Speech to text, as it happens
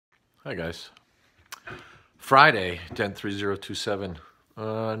Hi guys. Friday, DENT 3027.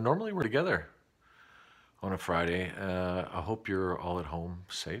 Normally we're together on a Friday. I hope you're all at home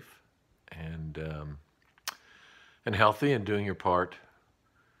safe and healthy and doing your part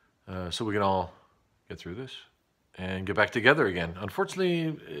so we can all get through this and get back together again.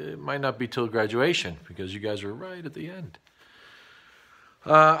 Unfortunately, it might not be till graduation because you guys are right at the end.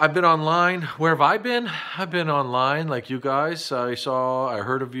 I've been online. Where have I been? I've been online like you guys. I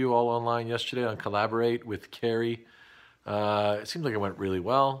heard of you all online yesterday on Collaborate with Carrie. It seemed like it went really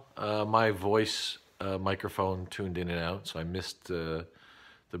well. My voice microphone tuned in and out, so I missed the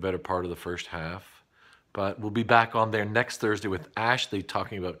better part of the first half. But we'll be back on there next Thursday with Ashley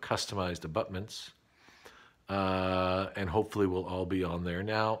talking about customized abutments. And hopefully we'll all be on there.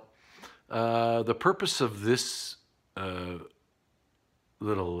 Now, the purpose of this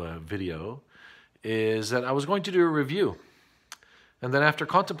little video is that I was going to do a review. And then after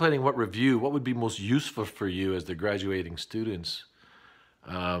contemplating what would be most useful for you as the graduating students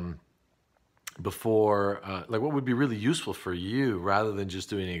what would be really useful for you rather than just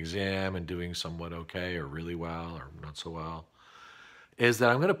doing an exam and doing somewhat okay or really well or not so well, is that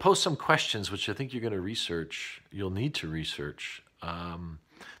I'm going to post some questions which I think you're going to research. You'll need to research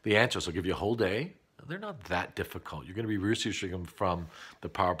the answers. I'll give you a whole day. They're not that difficult. You're going to be researching them from the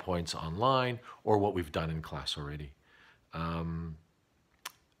PowerPoints online or what we've done in class already. And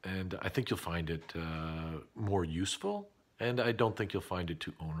I think you'll find it more useful, and I don't think you'll find it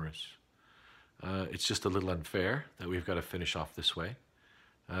too onerous. It's just a little unfair that we've got to finish off this way.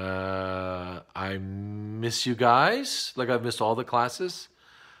 I miss you guys, like I've missed all the classes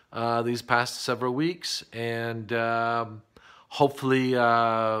these past several weeks, and hopefully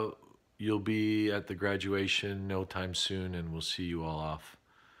you'll be at the graduation no time soon, and we'll see you all off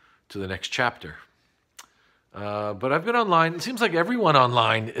to the next chapter. But I've been online. It seems like everyone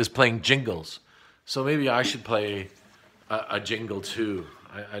online is playing jingles. So maybe I should play a jingle too.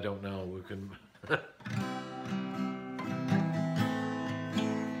 I don't know. We can...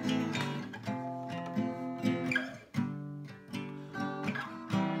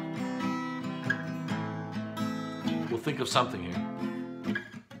 We'll think of something here.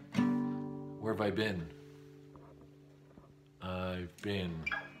 Where have I been? I've been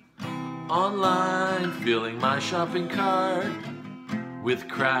online filling my shopping cart with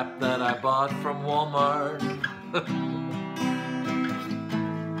crap that I bought from Walmart.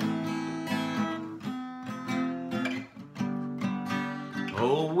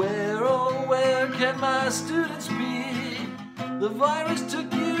 Oh where can my students be? The virus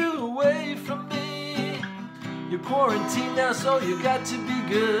took you away from me. You're quarantined now, so you got to be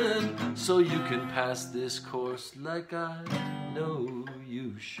good, so you can pass this course like I know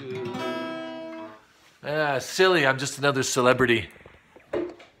you should. Silly, I'm just another celebrity.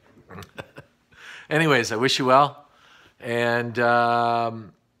 Anyways, I wish you well, and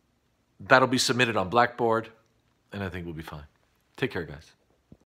that'll be submitted on Blackboard, and I think we'll be fine. Take care, guys.